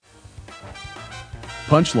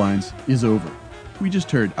Punchlines is over. We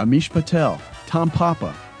just heard Amish Patel, Tom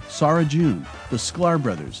Papa, Sarah June, the Sklar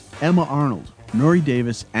Brothers, Emma Arnold, Nori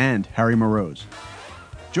Davis, and Harry Moroz.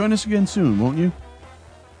 Join us again soon, won't you?